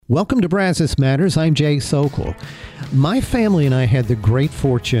Welcome to Brazos Matters. I'm Jay Sokol. My family and I had the great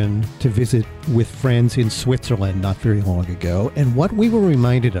fortune to visit with friends in Switzerland not very long ago, and what we were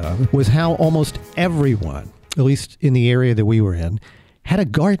reminded of was how almost everyone, at least in the area that we were in, had a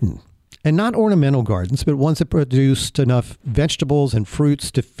garden. And not ornamental gardens, but ones that produced enough vegetables and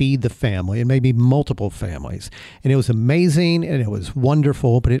fruits to feed the family, and maybe multiple families. And it was amazing, and it was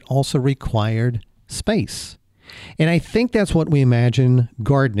wonderful, but it also required space. And I think that's what we imagine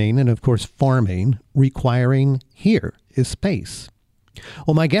gardening and, of course, farming requiring here is space.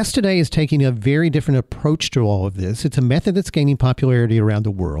 Well, my guest today is taking a very different approach to all of this. It's a method that's gaining popularity around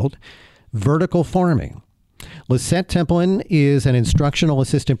the world, vertical farming. Lisette Templin is an instructional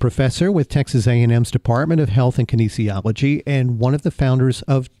assistant professor with Texas A&M's Department of Health and Kinesiology and one of the founders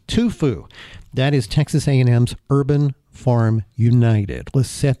of TUFU. That is Texas A&M's Urban Farm United.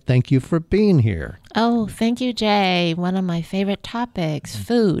 Lisette, thank you for being here. Oh, thank you, Jay. One of my favorite topics,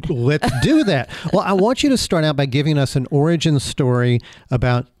 food. Let's do that. Well, I want you to start out by giving us an origin story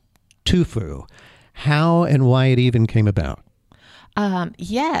about TUFU, how and why it even came about.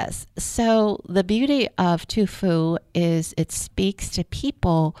 Yes. So the beauty of TUFU is it speaks to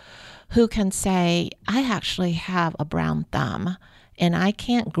people who can say, I actually have a brown thumb and I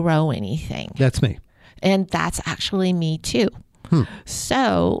can't grow anything. That's me. And that's actually me too.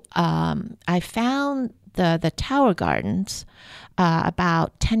 So I found the Tower Gardens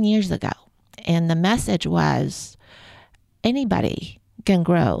about 10 years ago. And the message was anybody can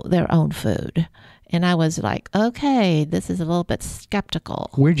grow their own food. And I was like, okay, this is a little bit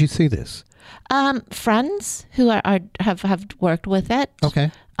skeptical. Where'd you see this? Friends who have worked with it.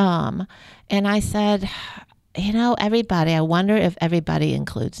 Okay. And I said, everybody, I wonder if everybody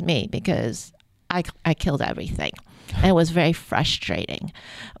includes me because I killed everything. And it was very frustrating.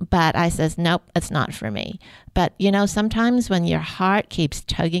 But I says, nope, it's not for me. But, sometimes when your heart keeps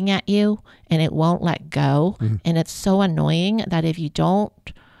tugging at you and it won't let go, and it's so annoying that if you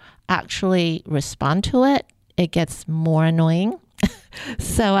don't actually respond to it, it gets more annoying.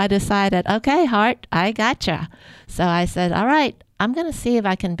 So I decided, okay, heart, I gotcha. So I said, all right, I'm going to see if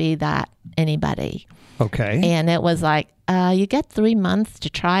I can be that anybody. Okay. And it was like, you get 3 months to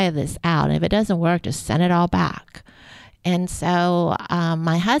try this out. And if it doesn't work, just send it all back. And so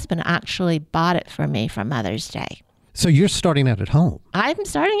my husband actually bought it for me for Mother's Day. So you're starting out at home? I'm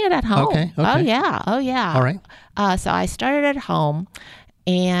starting it at home. Okay. Oh, yeah. All right. So I started at home.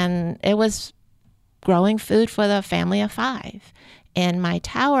 And it was growing food for the family of 5. And my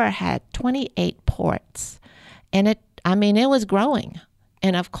tower had 28 ports. And it was growing.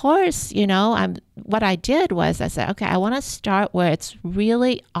 And of course, what I did was I said, okay, I want to start where it's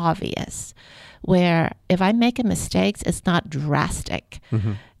really obvious, where if I make a mistake, it's not drastic.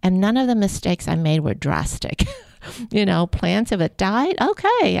 Mm-hmm. And none of the mistakes I made were drastic. Plants, if it died,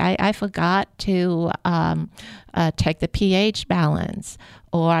 okay, I forgot to take the pH balance,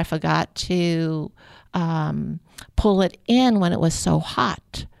 or I forgot to pull it in when it was so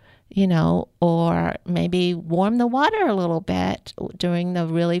hot, or maybe warm the water a little bit during the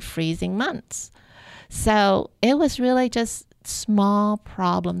really freezing months. So it was really just small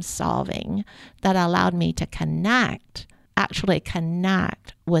problem solving that allowed me to actually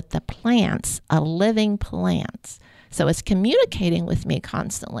connect with the plants, living plants. So it's communicating with me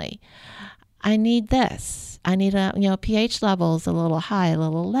constantly. I need this. I need pH levels a little high, a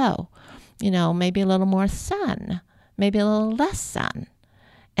little low. Maybe a little more sun, maybe a little less sun.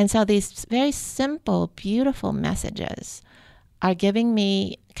 And so these very simple, beautiful messages are giving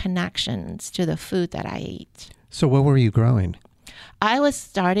me connections to the food that I eat. So what were you growing? I was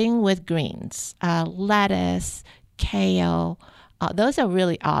starting with greens, lettuce, kale. Those are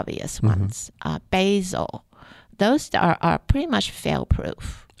really obvious ones. Basil. Those are pretty much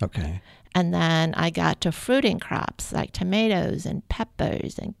fail-proof. Okay. And then I got to fruiting crops like tomatoes and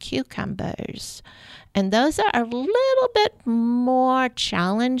peppers and cucumbers. And those are a little bit more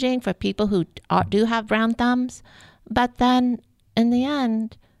challenging for people who do have brown thumbs. But then in the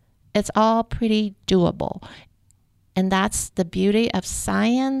end, it's all pretty doable. And that's the beauty of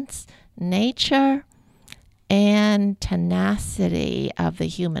science, nature, and tenacity of the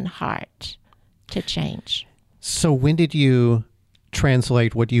human heart to change. So when did you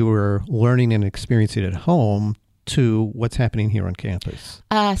translate what you were learning and experiencing at home to what's happening here on campus?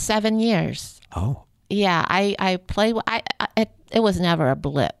 7 years. Oh. Yeah, I play. It was never a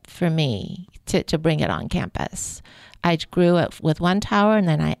blip for me to bring it on campus. I grew it with one tower, and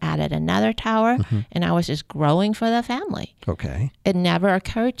then I added another tower, and I was just growing for the family. Okay. It never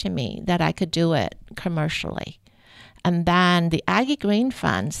occurred to me that I could do it commercially. And then the Aggie Green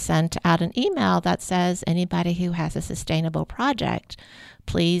Fund sent out an email that says anybody who has a sustainable project,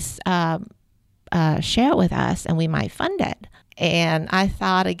 please share it with us and we might fund it. And I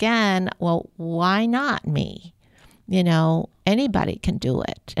thought again, well, why not me? Anybody can do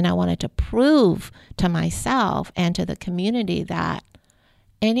it. And I wanted to prove to myself and to the community that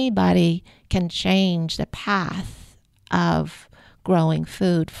anybody can change the path of growing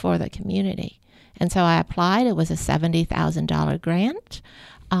food for the community. And so I applied. It was a $70,000 grant.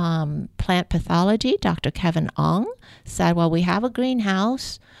 Plant pathology, Dr. Kevin Ong said, well, we have a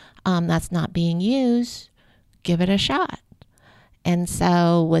greenhouse that's not being used. Give it a shot. And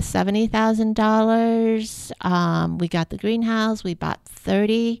so with $70,000, we got the greenhouse. We bought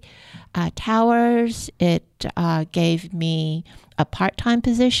 30 towers. It gave me a part-time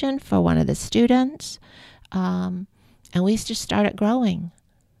position for one of the students. And we just started growing.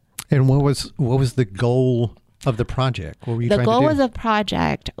 And what was the goal of the project? What were you trying to do? The goal of the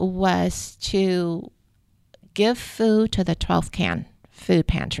project was to give food to the 12th Can food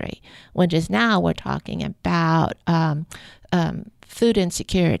pantry, which is now we're talking about food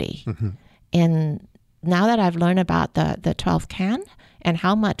insecurity. Mm-hmm. And now that I've learned about the 12th Can and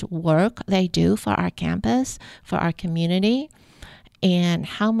how much work they do for our campus, for our community, and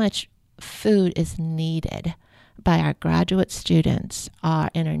how much food is needed by our graduate students, our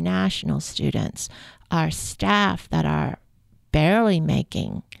international students, our staff that are barely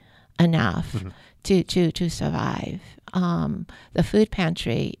making enough mm-hmm. to survive. The food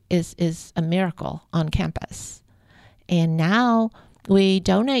pantry is a miracle on campus. And now we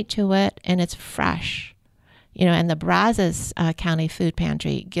donate to it and it's fresh. And the Brazos County Food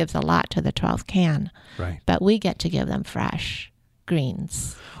Pantry gives a lot to the 12th Can. Right. But we get to give them fresh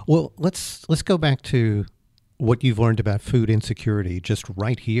greens. Well, let's go back to what you've learned about food insecurity just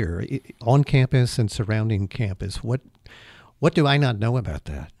right here on campus and surrounding campus. What do I not know about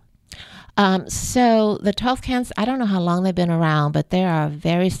that? So the 12 Cans, I don't know how long they've been around, but they are a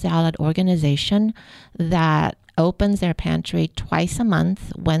very solid organization that opens their pantry twice a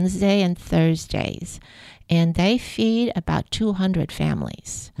month, Wednesday and Thursdays. And they feed about 200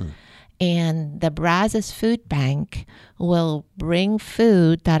 families. And the Brazos Food Bank will bring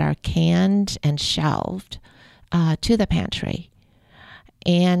food that are canned and shelved to the pantry.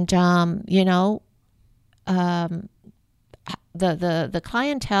 And, the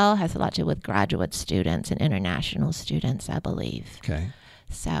clientele has a lot to do with graduate students and international students, I believe. Okay.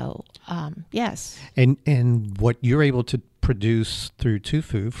 So, yes. And what you're able to produce through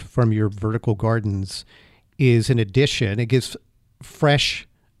TUFU from your vertical gardens is in addition, it gives fresh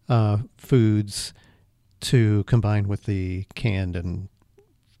foods to combine with the canned and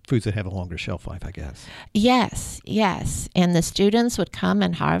foods that have a longer shelf life, I guess. Yes. And the students would come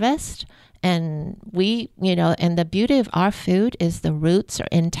and harvest. And and the beauty of our food is the roots are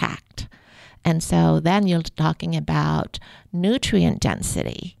intact. And so then you're talking about nutrient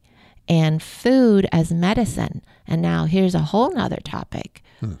density and food as medicine. And now here's a whole nother topic,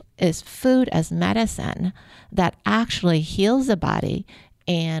 is food as medicine that actually heals the body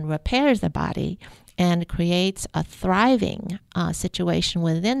and repairs the body and creates a thriving situation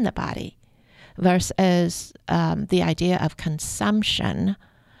within the body versus the idea of consumption.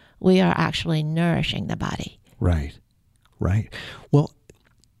 We are actually nourishing the body. Right. Well,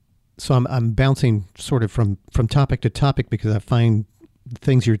 so I'm bouncing sort of from topic to topic because I find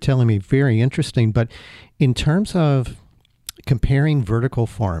things you're telling me very interesting. But in terms of comparing vertical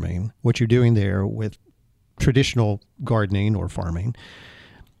farming, what you're doing there with traditional gardening or farming,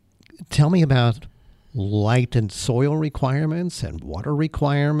 tell me about light and soil requirements and water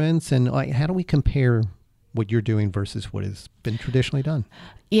requirements, and how do we compare what you're doing versus what has been traditionally done?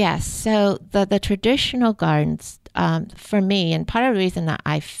 Yes. So the traditional gardens, for me, and part of the reason that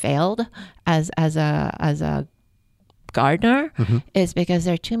I failed as a gardener mm-hmm. is because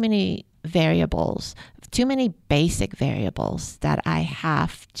there are too many variables, too many basic variables that I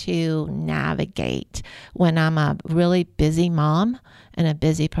have to navigate when I'm a really busy mom and a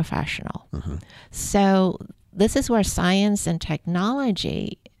busy professional. Mm-hmm. So this is where science and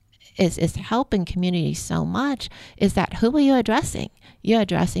technology is helping communities so much, is that who are you addressing? You're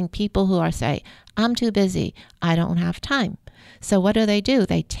addressing people who are saying, I'm too busy, I don't have time. So what do?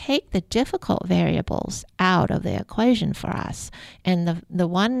 They take the difficult variables out of the equation for us. And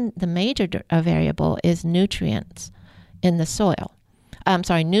the major variable is nutrients in the soil.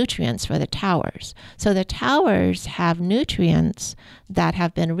 Nutrients for the towers. So the towers have nutrients that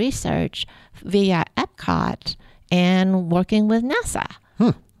have been researched via Epcot and working with NASA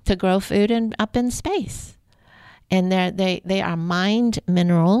to grow food up in space. And they are mined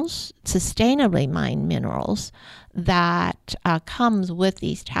minerals, sustainably mined minerals that comes with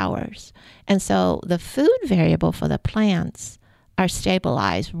these towers. And so the food variable for the plants are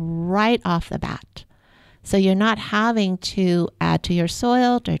stabilized right off the bat. So you're not having to add to your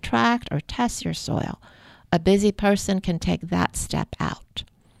soil, detract, or test your soil. A busy person can take that step out.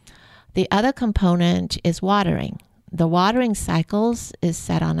 The other component is watering. The watering cycles is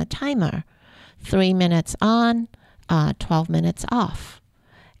set on a timer, 3 minutes on, 12 minutes off.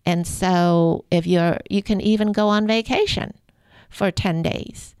 And so if you can even go on vacation for 10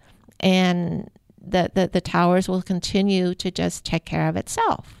 days and the towers will continue to just take care of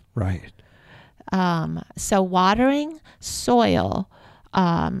itself. Right. So watering, soil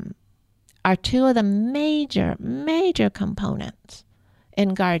are two of the major components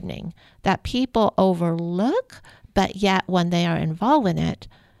in gardening that people overlook, but yet when they are involved in it,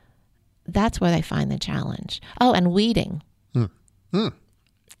 that's where they find the challenge. Oh, and weeding.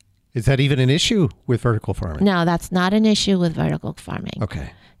 Is that even an issue with vertical farming? No, that's not an issue with vertical farming.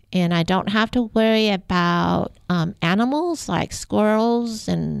 Okay. And I don't have to worry about animals like squirrels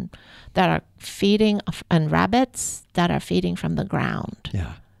and that are feeding, and rabbits that are feeding from the ground.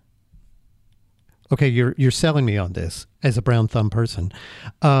 Yeah. Okay, you're selling me on this as a brown thumb person.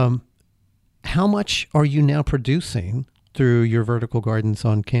 How much are you now producing through your vertical gardens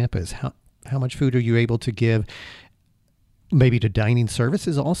on campus? How much food are you able to give? Maybe to dining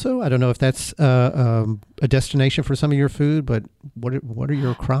services also? I don't know if that's a destination for some of your food, but what are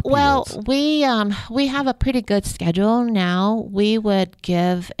your crop yields? Well, we have a pretty good schedule now. We would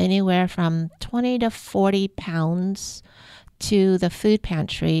give anywhere from 20 to 40 pounds to the food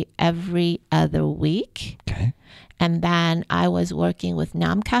pantry every other week. Okay. And then I was working with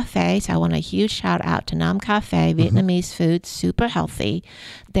Nam Cafe. So I want a huge shout out to Nam Cafe, Vietnamese food, super healthy.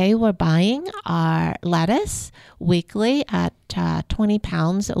 They were buying our lettuce weekly at 20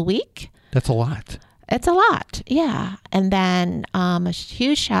 pounds a week. That's a lot. It's a lot, yeah. And then a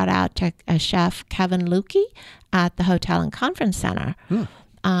huge shout out to Chef Kevin Lukey at the Hotel and Conference Center.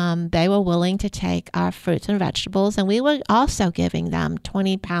 They were willing to take our fruits and vegetables, and we were also giving them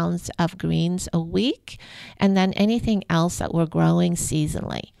 20 pounds of greens a week, and then anything else that we're growing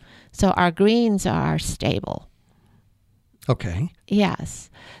seasonally. So our greens are stable. Okay. Yes.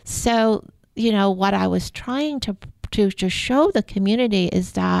 So, what I was trying to show the community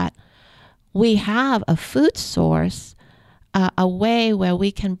is that we have a food source, a way where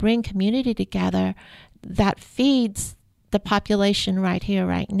we can bring community together that feeds the population right here,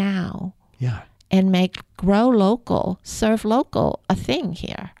 right now. Yeah. And grow local, serve local a thing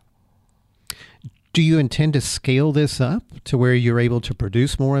here. Do you intend to scale this up to where you're able to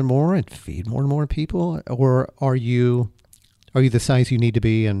produce more and more and feed more and more people? Or are you the size you need to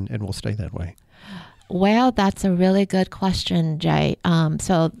be and will stay that way? Well, that's a really good question, Jay.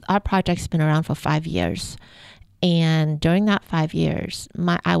 So our project's been around for 5 years. And during that 5 years,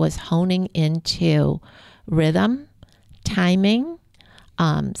 I was honing into rhythm, timing,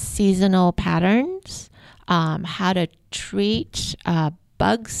 seasonal patterns, how to treat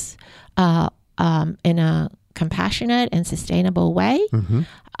bugs in a compassionate and sustainable way.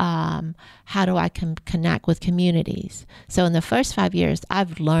 How do I connect with communities? So in the first 5 years,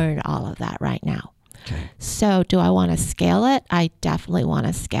 I've learned all of that right now. Okay. So do I want to scale it? I definitely want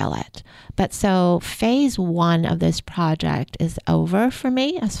to scale it. But so phase 1 of this project is over for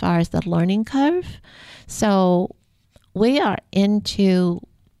me as far as the learning curve. So we are into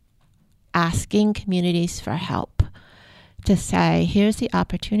asking communities for help to say, here's the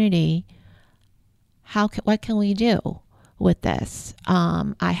opportunity. What can we do with this?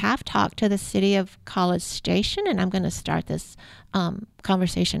 I have talked to the city of College Station, and I'm going to start this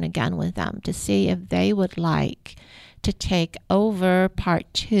conversation again with them to see if they would like to take over part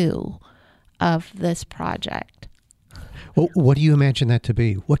 2 of this project. Well, what do you imagine that to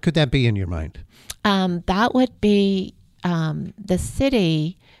be? What could that be in your mind? That would be the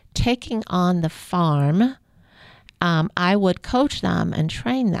city taking on the farm. I would coach them and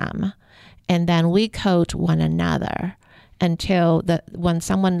train them, and then we coach one another until when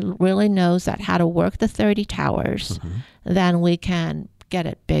someone really knows how to work the 30 towers, then we can get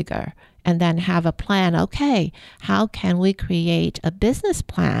it bigger and then have a plan. Okay, how can we create a business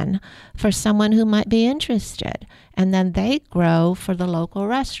plan for someone who might be interested? And then they grow for the local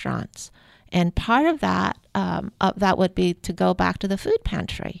restaurants. And part of that, that would be to go back to the food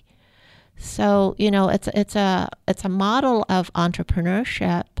pantry. So, it's a model of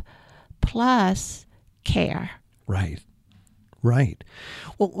entrepreneurship plus care. Right.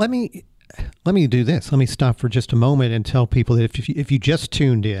 Well, let me let me do this. Let me stop for just a moment and tell people that if you just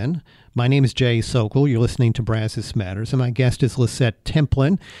tuned in, my name is Jay Sokol. You're listening to Brazos Matters, and my guest is Lisette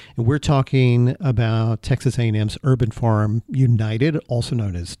Templin, and we're talking about Texas A&M's Urban Farm United, also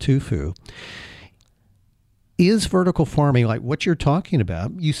known as TUFU. Is vertical farming like what you're talking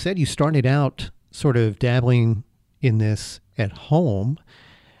about? You said you started out sort of dabbling in this at home.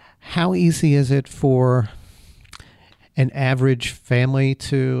 How easy is it for an average family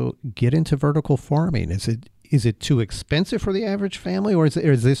to get into vertical farming? Is it too expensive for the average family, or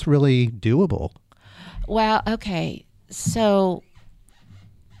is this really doable? Well, okay. So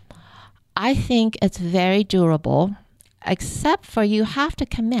I think it's very doable, except for you have to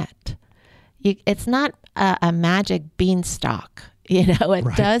commit. It's not a magic beanstalk. It right.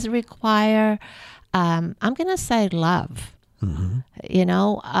 does require, I'm going to say love. Mm-hmm.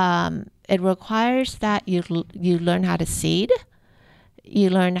 It requires that you learn how to seed, you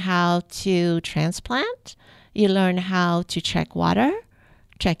learn how to transplant, you learn how to check water,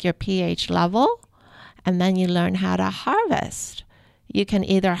 check your pH level, and then you learn how to harvest. You can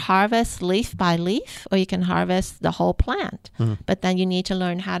either harvest leaf by leaf or you can harvest the whole plant. Mm-hmm. But then you need to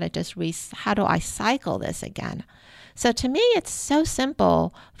learn how to how do I cycle this again? So to me, it's so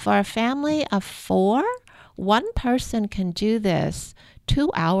simple. For a family of 4, one person can do this 2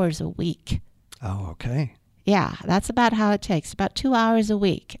 hours a week. Oh, okay. Yeah, that's about how it takes, about 2 hours a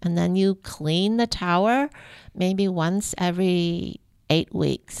week. And then you clean the tower maybe once every 8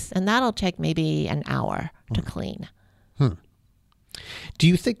 weeks. And that'll take maybe an hour to clean. Do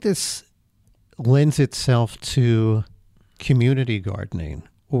you think this lends itself to community gardening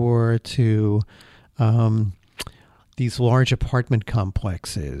or to these large apartment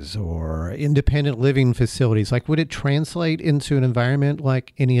complexes or independent living facilities? Like, would it translate into an environment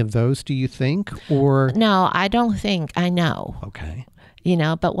like any of those, do you think? Or no, I don't think. I know. Okay.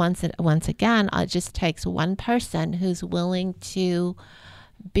 But once again, it just takes one person who's willing to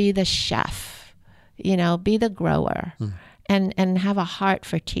be the chef, be the grower, and have a heart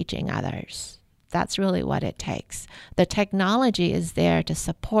for teaching others. That's really what it takes. The technology is there to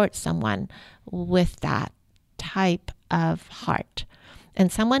support someone with that type of heart,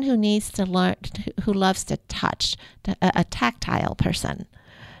 and someone who needs to learn, who loves to touch, a tactile person,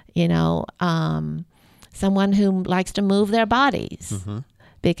 someone who likes to move their bodies,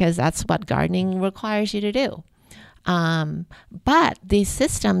 because that's what gardening requires you to do. But these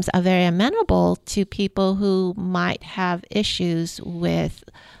systems are very amenable to people who might have issues with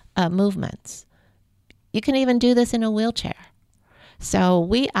movements. You can even do this in a wheelchair. So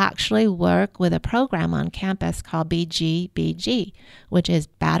we actually work with a program on campus called BGBG, which is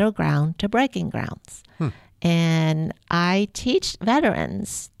Battleground to Breaking Grounds. And I teach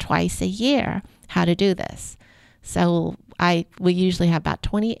veterans twice a year how to do this. So we usually have about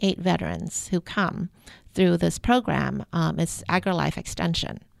 28 veterans who come through this program. It's AgriLife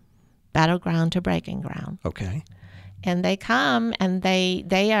Extension, Battleground to Breaking Ground. Okay. And they come and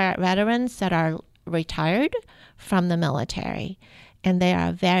they are veterans that are retired from the military, and they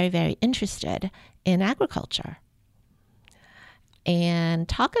are very, very interested in agriculture. And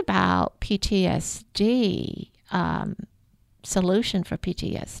talk about PTSD, solution for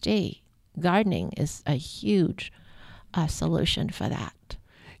PTSD. Gardening is a huge solution for that.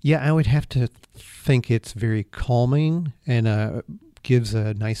 Yeah, I would have to think it's very calming and gives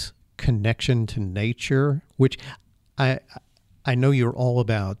a nice connection to nature, which I know you're all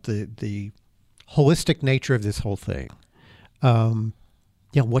about the holistic nature of this whole thing.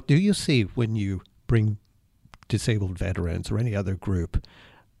 What do you see when you bring disabled veterans or any other group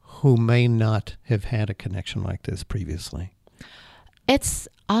who may not have had a connection like this previously? It's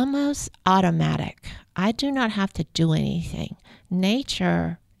almost automatic. I do not have to do anything.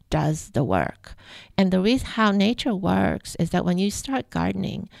 Nature does the work. And the reason how nature works is that when you start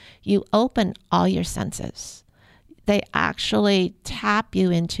gardening, you open all your senses. They actually tap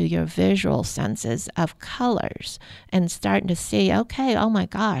you into your visual senses of colors and starting to see, okay, oh my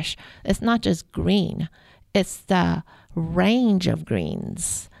gosh, it's not just green. It's the range of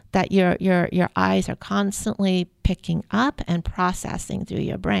greens that your eyes are constantly picking up and processing through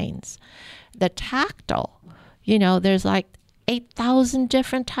your brains. The tactile, there's like 8,000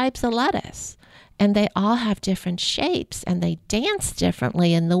 different types of lettuce, and they all have different shapes, and they dance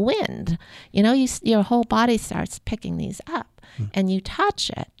differently in the wind. Your whole body starts picking these up, and you touch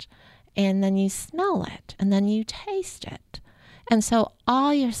it, and then you smell it, and then you taste it. And so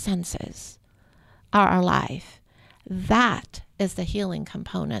all your senses are alive. That is the healing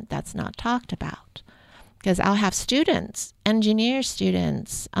component that's not talked about. Because I'll have students, engineer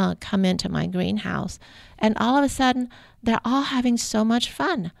students, come into my greenhouse, and all of a sudden, they're all having so much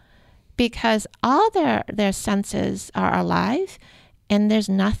fun because all their senses are alive and there's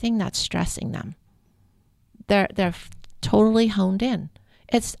nothing that's stressing them. They're totally honed in.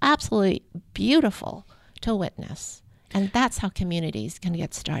 It's absolutely beautiful to witness. And that's how communities can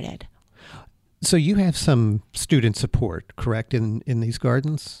get started. So you have some student support, correct, in these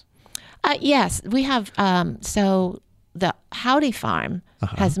gardens? Yes, we have. So the Howdy Farm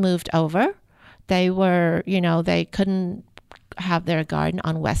has moved over. They were, they couldn't have their garden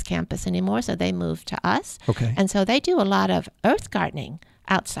on West Campus anymore, so they moved to us. Okay. And so they do a lot of earth gardening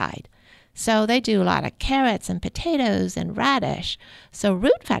outside. So they do a lot of carrots and potatoes and radish, so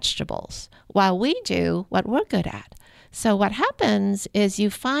root vegetables, while we do what we're good at. So what happens is you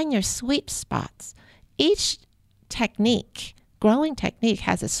find your sweet spots. Each growing technique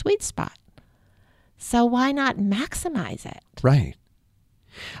has a sweet spot. So why not maximize it? Right.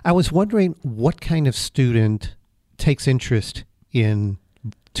 I was wondering what kind of student takes interest in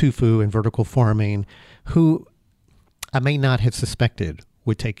TUFU and vertical farming who I may not have suspected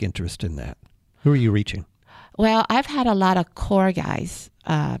would take interest in that. Who are you reaching? Well, I've had a lot of core guys,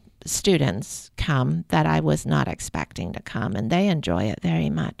 students come that I was not expecting to come, and they enjoy it very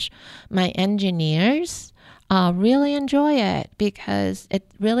much. My engineers really enjoy it because it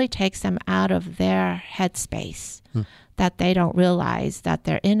really takes them out of their headspace that they don't realize that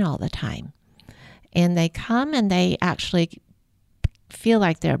they're in all the time. And they come and they actually feel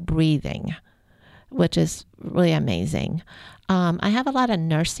like they're breathing, which is really amazing. I have a lot of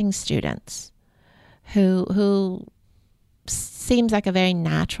nursing students who seems like a very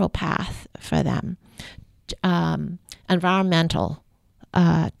natural path for them. Environmental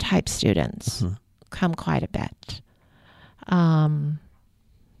type students come quite a bit.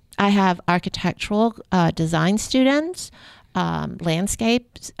 I have architectural design students,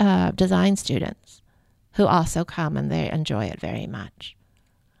 landscape design students who also come, and they enjoy it very much.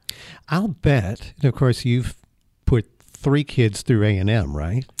 I'll bet, and of course, you've put 3 kids through A&M,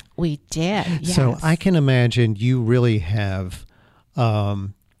 right? We did, yes. So I can imagine you really have a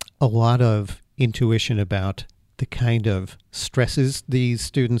lot of intuition about the kind of stresses these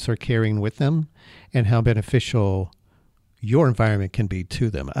students are carrying with them and how beneficial your environment can be to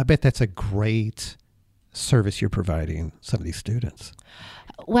them. I bet that's a great service you're providing some of these students.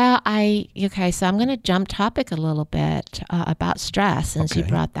 Well, so I'm going to jump topic a little bit about stress since you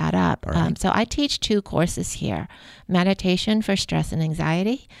brought that up. Right. So I teach 2 courses here, meditation for stress and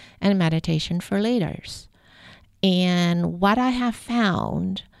anxiety and meditation for leaders. And what I have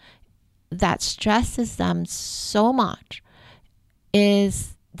found that stresses them so much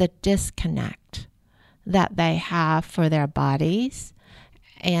is the disconnect that they have for their bodies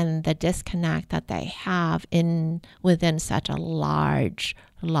and the disconnect that they have within such a large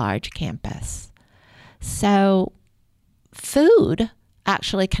campus. So food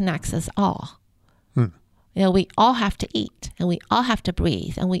actually connects us all. We all have to eat, and we all have to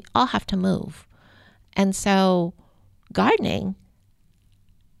breathe, and we all have to move. And so gardening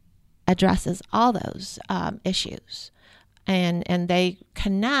addresses all those issues, and they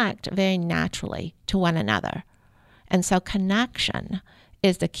connect very naturally to one another. And so connection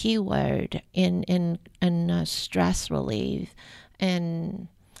is the key word in stress relief and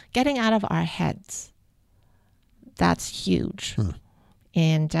getting out of our heads. That's huge.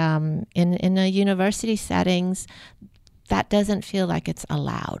 And in the university settings, that doesn't feel like it's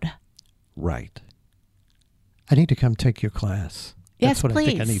allowed. Right. I need to come take your class. Yes, That's what please.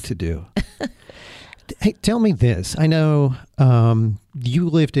 I think I need to do. Hey, tell me this. I know you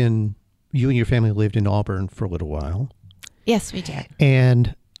and your family lived in Auburn for a little while. Yes, we did.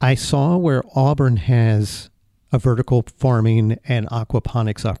 And I saw where Auburn has a vertical farming and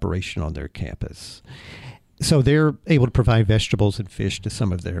aquaponics operation on their campus. So they're able to provide vegetables and fish to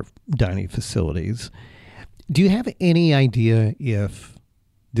some of their dining facilities. Do you have any idea if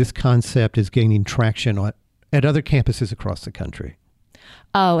this concept is gaining traction at other campuses across the country?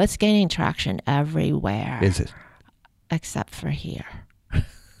 Oh, it's gaining traction everywhere. Is it? Except for here.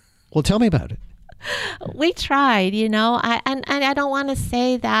 Well, tell me about it. We tried, and I don't want to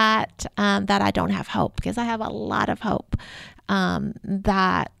say that that I don't have hope, because I have a lot of hope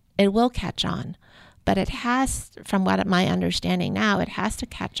that it will catch on. But it has, from what my understanding now, it has to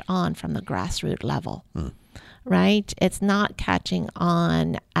catch on from the grassroots level, right? It's not catching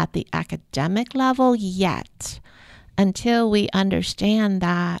on at the academic level yet, until we understand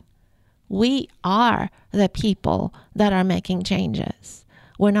that we are the people that are making changes.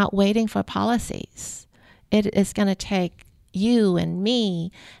 We're not waiting for policies. It is going to take you and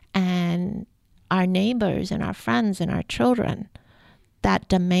me and our neighbors and our friends and our children that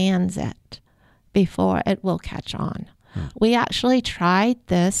demands it before it will catch on. We actually tried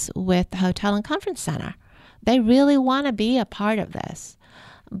this with the Hotel and Conference Center. They really want to be a part of this.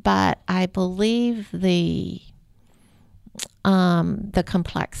 But I believe the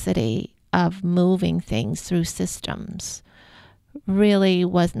complexity of moving things through systems really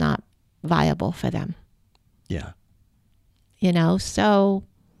was not viable for them. Yeah. So,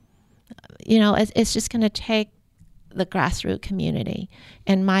 it's just going to take the grassroots community.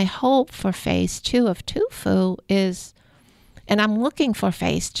 And my hope for phase 2 of TUFU is, and I'm looking for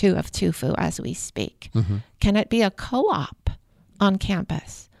phase 2 of TUFU as we speak. Mm-hmm. Can it be a co-op on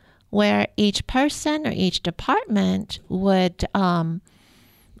campus where each person or each department would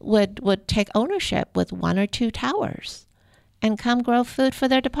take ownership with 1 or 2 towers and come grow food for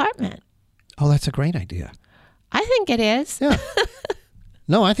their department? Oh, that's a great idea. I think it is. Yeah.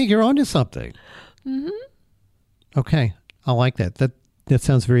 No, I think you're onto something. Mm-hmm. Okay, I like that. That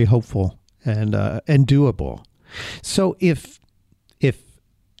sounds very hopeful and doable. So if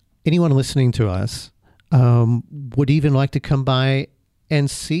anyone listening to us would even like to come by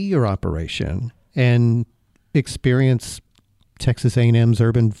and see your operation and experience Texas A&M's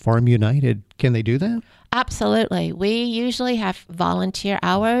Urban Farm United, can they do that? Absolutely. We usually have volunteer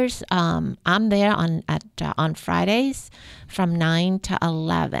hours. I'm there on Fridays from 9 to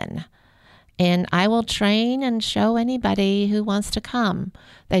 11. And I will train and show anybody who wants to come.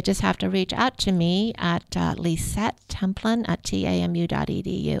 They just have to reach out to me at Lisette Templin at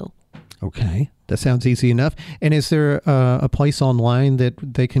tamu.edu. Okay, that sounds easy enough. And is there a place online that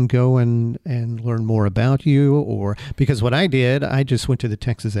they can go and learn more about you? Or because what I did, I just went to the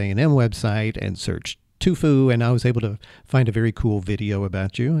Texas A&M website and searched TUFU, and I was able to find a very cool video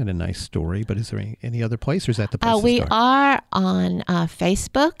about you and a nice story. But is there any other place, or is that the place to we start? are on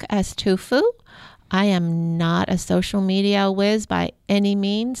Facebook as TUFU. I am not a social media whiz by any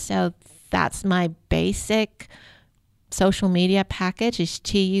means, so that's my basic social media package is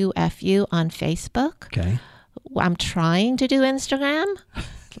TUFU on Facebook. Okay. I'm trying to do Instagram.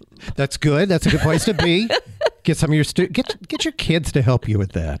 That's good. That's a good place to be. Get some of your get your kids to help you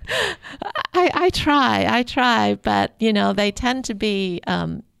with that. I try, but they tend to be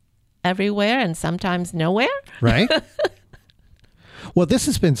everywhere and sometimes nowhere. Right. Well, this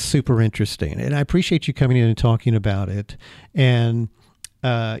has been super interesting, and I appreciate you coming in and talking about it. And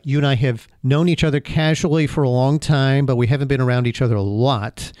you and I have known each other casually for a long time, but we haven't been around each other a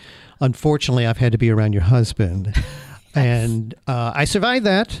lot. Unfortunately, I've had to be around your husband. And I survived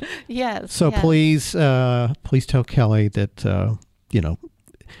that. Yes. So please tell Kelly that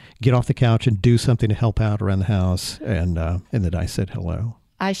get off the couch and do something to help out around the house, and that I said hello.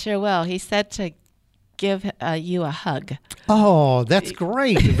 I sure will. He said to give you a hug. Oh, that's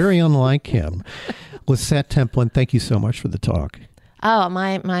great. Very unlike him. Lisette Templin, thank you so much for the talk. Oh,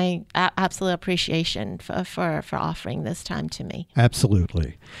 my absolute appreciation for offering this time to me.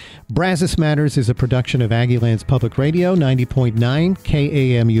 Absolutely. Brazos Matters is a production of Aggieland's Public Radio, 90.9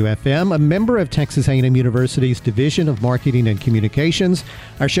 KAMU-FM, a member of Texas A&M University's Division of Marketing and Communications.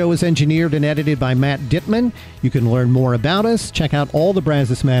 Our show is engineered and edited by Matt Dittman. You can learn more about us. Check out all the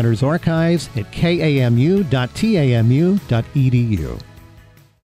Brazos Matters archives at kamu.tamu.edu.